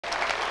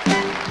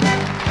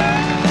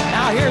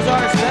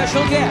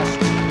special guest,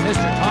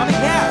 Mr. Tommy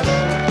Cash.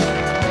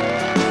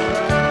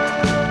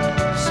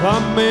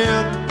 Some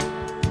men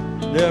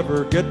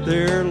never get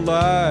their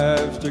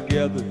lives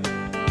together.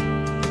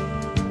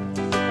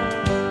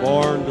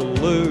 Born to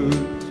lose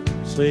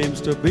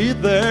seems to be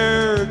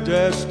their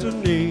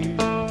destiny.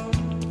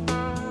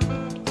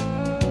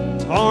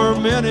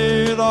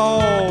 Tormented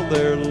all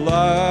their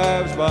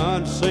lives by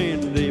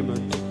unseen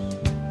demons.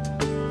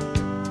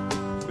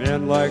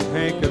 Men like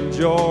Hank and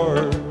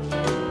George,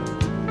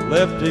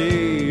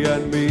 Lefty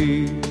and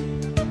Me.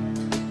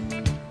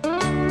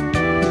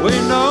 We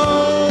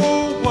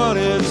know what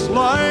it's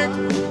like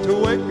to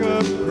wake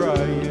up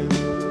crying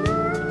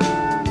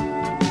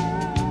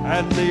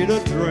and need a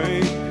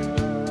drink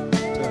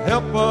to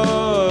help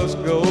us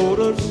go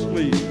to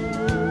sleep.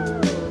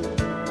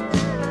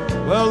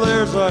 Well,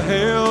 there's a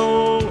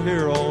hell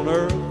here on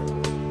earth,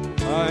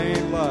 I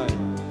ain't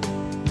lying,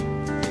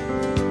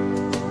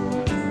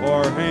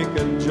 for Hank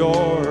and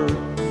George,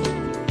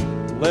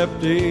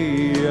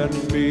 Lefty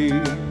and Me.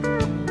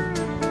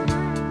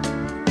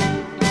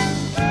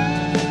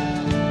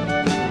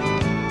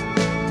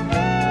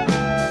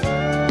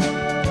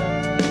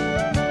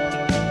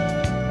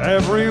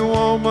 Every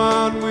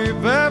woman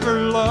we've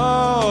ever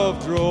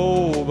loved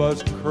drove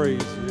us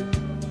crazy.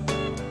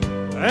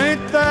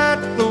 Ain't that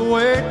the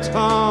way,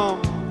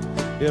 Tom,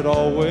 it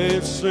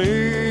always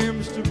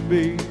seems to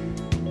be?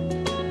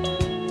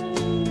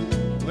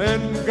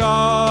 When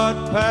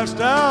God passed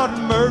out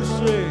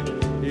mercy,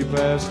 he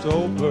passed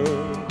over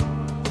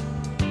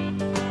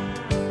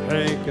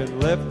Hank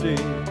and Lefty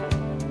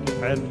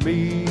and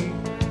me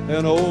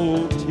and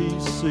old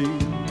TC.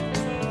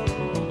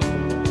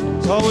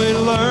 So we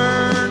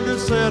learned to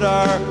set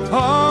our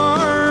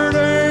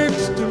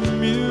heartaches to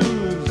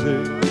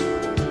music,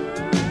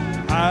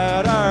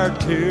 hide our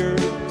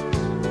tears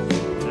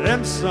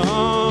in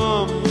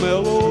some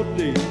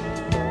melody.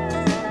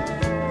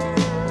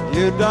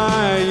 You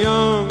die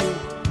young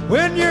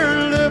when you're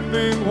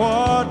living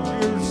what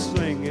you're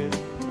singing.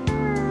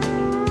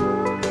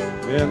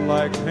 Men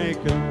like Hank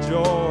and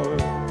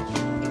George,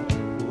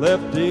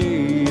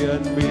 Lefty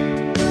and me.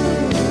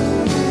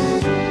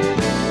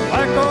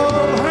 Like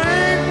old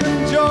Hank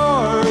and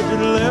George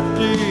and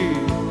Lefty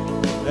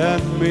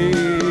and me.